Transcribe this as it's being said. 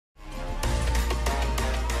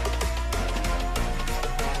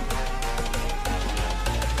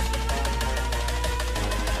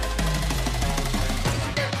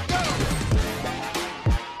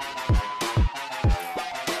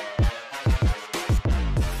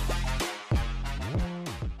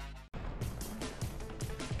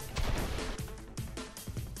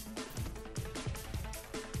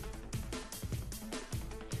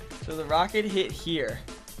So the rocket hit here,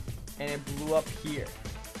 and it blew up here.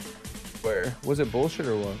 Where? Was it bullshit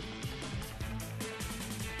or what?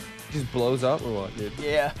 Just blows up or what, dude?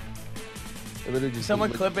 Yeah. It literally just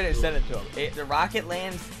Someone clip it and send it to him. The rocket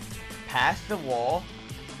lands past the wall,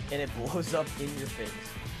 and it blows up in your face.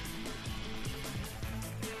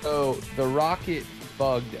 So the rocket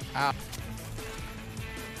bugged out.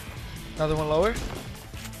 Another one lower.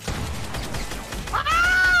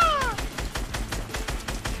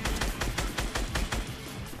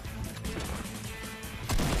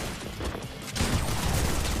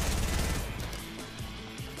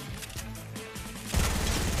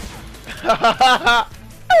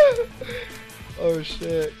 Oh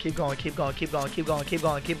shit. Keep going, keep going, keep going, keep going, keep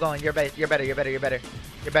going, keep going. You're better, you're better, you're better, you're better.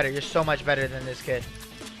 You're better, you're so much better than this kid.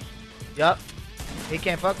 Yup. He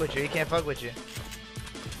can't fuck with you, he can't fuck with you.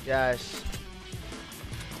 Yes.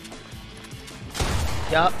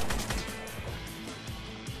 Yup.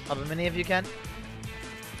 Pop a mini if you can.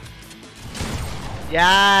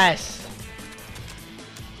 Yes!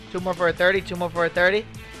 2 more for a 30, 2 more for a 30.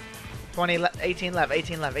 20 left, 18 left,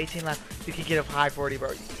 18 left, 18 left. You can get a high 40,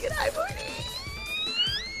 bro. You can get a high 40.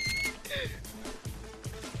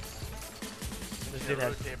 This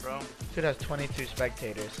dude has 22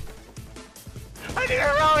 spectators. I need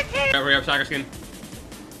a rotate! Hurry up, soccer skin.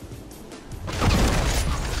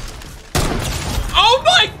 Oh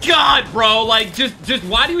my god, bro! Like, just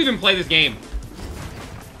why do you even play this game?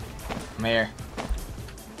 I'm here.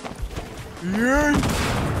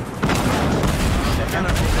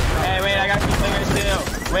 Hey, wait, I got 2 clingers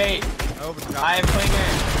too. Wait, I have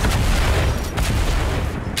clingers.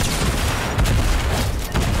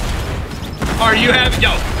 Are you having?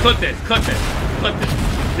 Yo, clip this, clip this, clip this.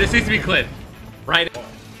 This needs to be clipped. Right.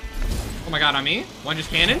 Oh my god, on me? One just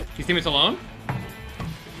cannon? His teammates alone?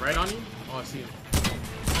 Right on you? Oh, I see him.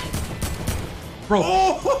 Bro.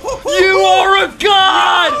 Oh, you are a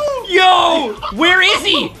god! Yo! Where is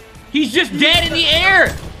he? He's just dead in the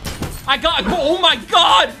air! I got. Oh my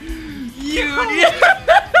god! You.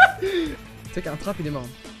 Tu sais qu'un trap il est mort.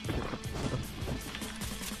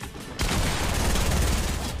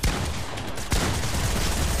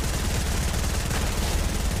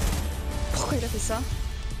 Pourquoi il a fait ça?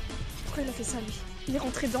 Pourquoi il a fait ça lui? Il est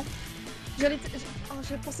rentré dedans.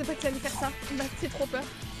 Je pensais pas qu'il allait faire ça. Il m'a fait trop peur.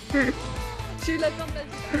 J'ai eu la peur de ma vie.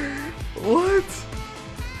 What?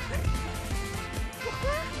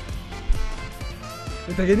 Pourquoi?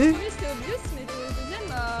 Mais t'as gagné? Le premier c'était obvious, mais le deuxième...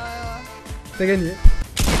 T'as gagné.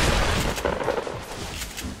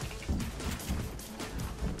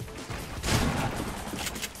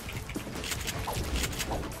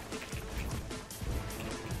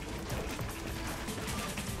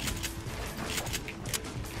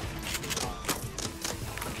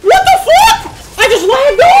 What the fuck? I just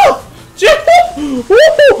lagged off!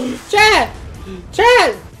 Chat!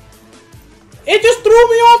 Chat! It just threw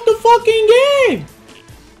me off the fucking game!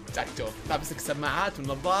 شوف لابسك السماعات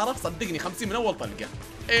والنظارة صدقني 50 من أول طلقة.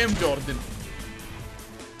 ام جوردن.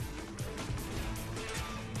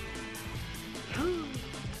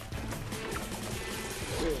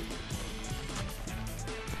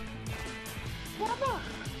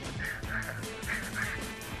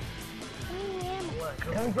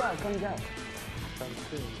 Come down, come down.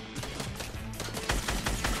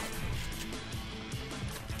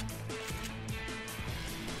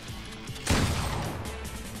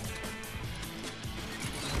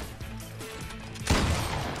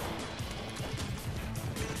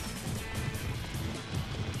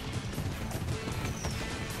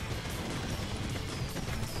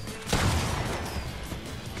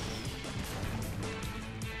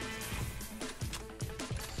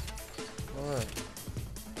 What?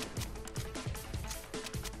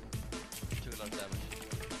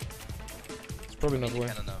 It's probably not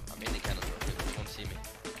working. I'm in the cannon, bro. They won't see me.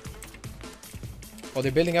 Oh,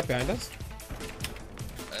 they're building up behind us?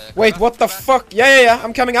 Wait, what the fuck? Yeah.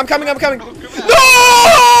 I'm coming. No! Boy!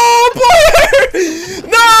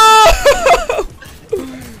 No!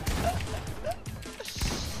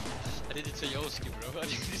 I did it to Yoski, bro. I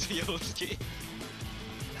did it to Yoski.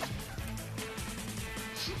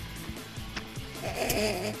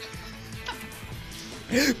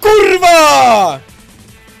 Kurwa!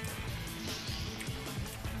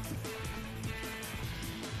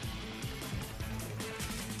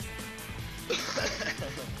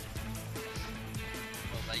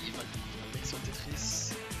 Mec sur Tetris.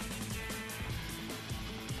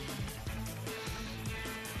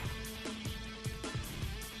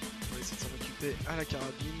 On va essayer de s'en occuper à la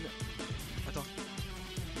carabine. Attends.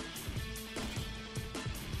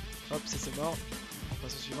 Hop, ça c'est mort. On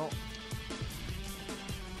passe au suivant.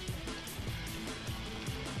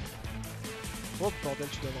 Oh bordel,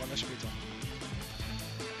 tu dois avoir un HP toi.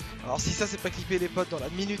 Alors si ça c'est pas clipper les potes dans la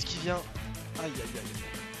minute qui vient. Aïe aïe aïe.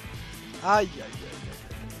 Aïe aïe aïe aïe.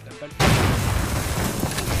 La balle.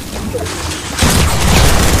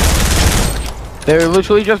 They were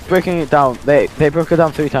literally just breaking it down. They broke it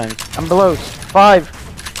down 3 times. I'm below. 5,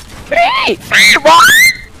 3, 1.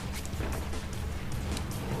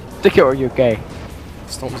 Stick it or you're gay.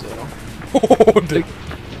 Storm zero.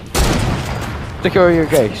 Stick it or you're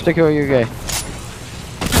gay. Stick it or you're gay.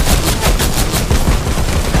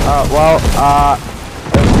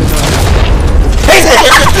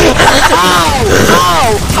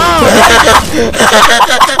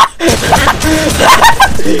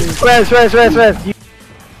 Rest.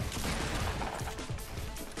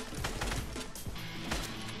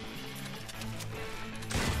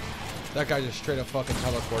 That guy just straight up fucking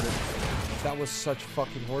teleported. That was such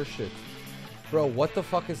fucking horseshit. Bro, what the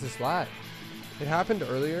fuck is this lag? It happened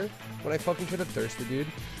earlier when I fucking should have thirsted, dude.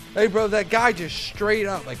 Hey, bro, that guy just straight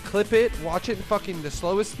up, like, clip it, watch it in fucking the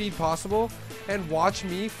slowest speed possible, and watch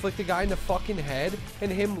me flick the guy in the fucking head,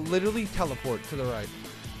 and him literally teleport to the right.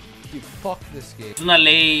 Dude, fuck this game. Es una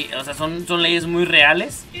ley, o sea, son leyes muy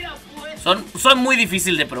reales. Son muy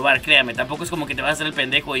difícil de probar, créame. Tampoco es como que te vas a hacer el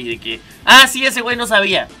pendejo y de que, ah, sí, ese güey no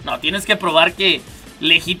sabía. No, tienes que probar que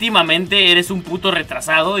legítimamente eres un puto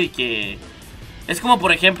retrasado y que... Es como,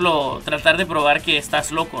 por ejemplo, tratar de probar que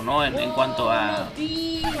estás loco, ¿no? En cuanto a...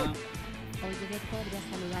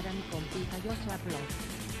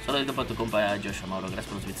 Solo digo para tu compa Joshua, Mauro. Gracias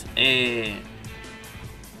por los bits.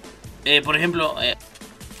 Por ejemplo...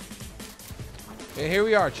 Hey, here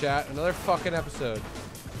we are, chat. Another fucking episode.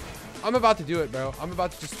 I'm about to do it, bro. I'm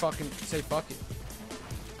about to just fucking say fuck it.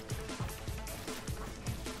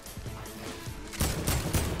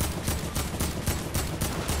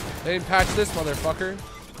 They didn't patch this motherfucker.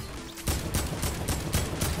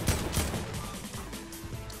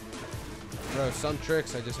 Bro, some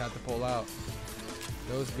tricks I just had to pull out.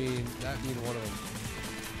 That being one of them.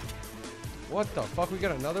 What the fuck? We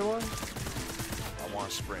got another one? I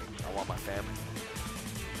want spring. I want my family.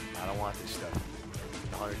 I don't want this stuff.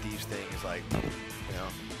 The 100 Thieves thing is like, you know,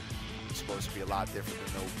 it's supposed to be a lot different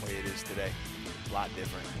than the way it is today. A lot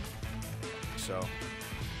different. So,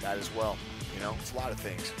 that as well. You know, it's a lot of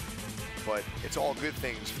things. But it's all good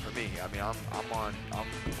things for me. I mean, I'm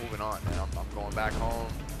moving on, man. I'm going back home,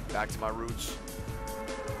 back to my roots.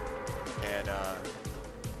 And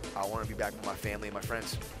I want to be back with my family and my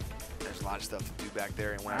friends. There's a lot of stuff to do back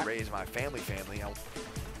there, and when I raise my family,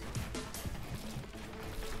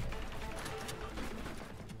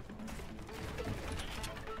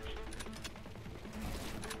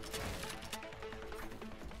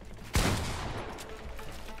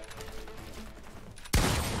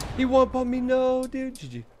 He won't pump me, no, dude.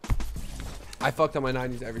 GG. I fucked on my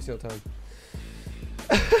 90s every single time.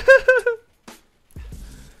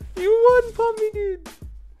 You wouldn't pump me, dude.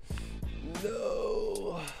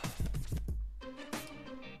 No.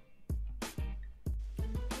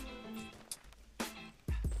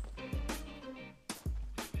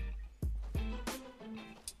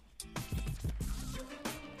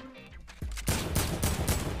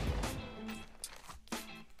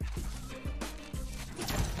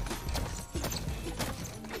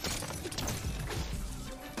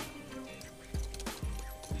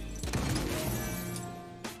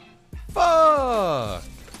 Fuck!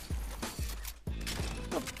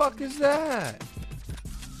 The fuck is that?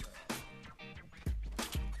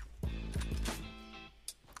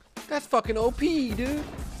 That's fucking OP, dude.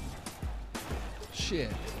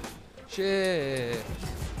 Shit. Caiu.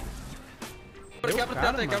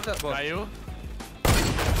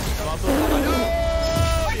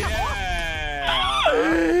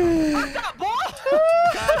 Acabou!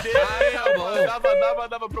 Cadê?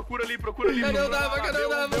 Dava. Procura ali. Cadê o Dava?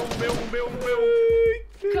 Meu.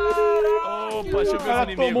 Caralho! Opa, deixa eu ver os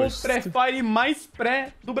inimigos. Tomou o pré-fire mais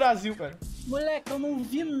pré do Brasil, cara. Moleque, eu não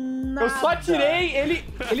vi nada. Eu só tirei,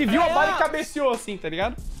 ele viu a bala e cabeceou assim, tá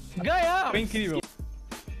ligado? Ganhamos! Foi incrível.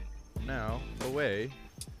 Now, away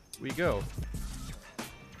we go.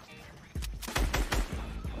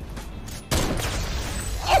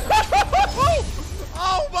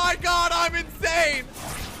 Oh my god, I'm insane!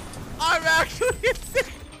 I'm actually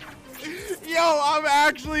insane! Yo, I'm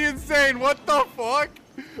actually insane! What the fuck?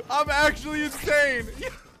 I'm actually insane!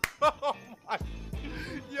 Oh my...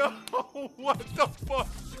 Yo, what the fuck?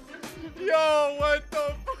 Yo, what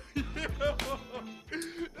the fuck?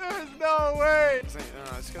 There's no way! This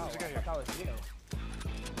guy here. I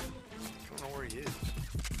don't know where he is.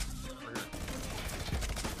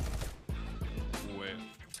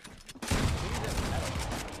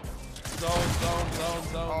 Zone.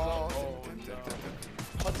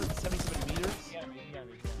 177 meters.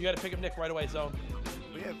 You gotta pick up Nick right away, zone.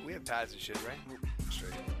 We have pads and shit, right?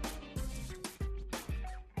 Straight.